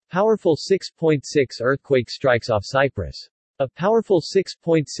Powerful 6.6 earthquake strikes off Cyprus. A powerful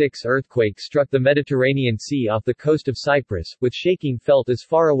 6.6 earthquake struck the Mediterranean Sea off the coast of Cyprus, with shaking felt as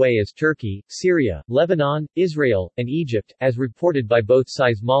far away as Turkey, Syria, Lebanon, Israel, and Egypt, as reported by both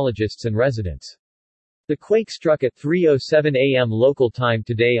seismologists and residents. The quake struck at 3:07 a.m. local time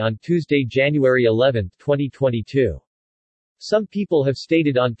today on Tuesday, January 11, 2022. Some people have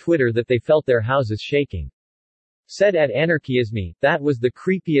stated on Twitter that they felt their houses shaking. Said at Anarchyisme, "That was the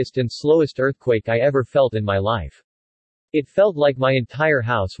creepiest and slowest earthquake I ever felt in my life. It felt like my entire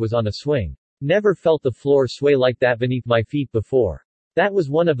house was on a swing. Never felt the floor sway like that beneath my feet before. That was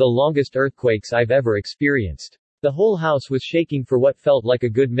one of the longest earthquakes I've ever experienced. The whole house was shaking for what felt like a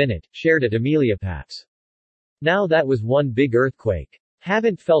good minute," shared at Emiliapaps. "Now that was one big earthquake.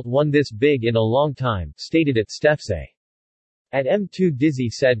 Haven't felt one this big in a long time," stated at Stefse. At M2 Dizzy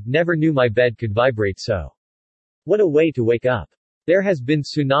said, "Never knew my bed could vibrate so. What a way to wake up. There has been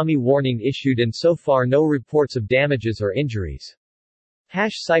tsunami warning issued and so far no reports of damages or injuries."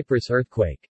 Cyprus earthquake.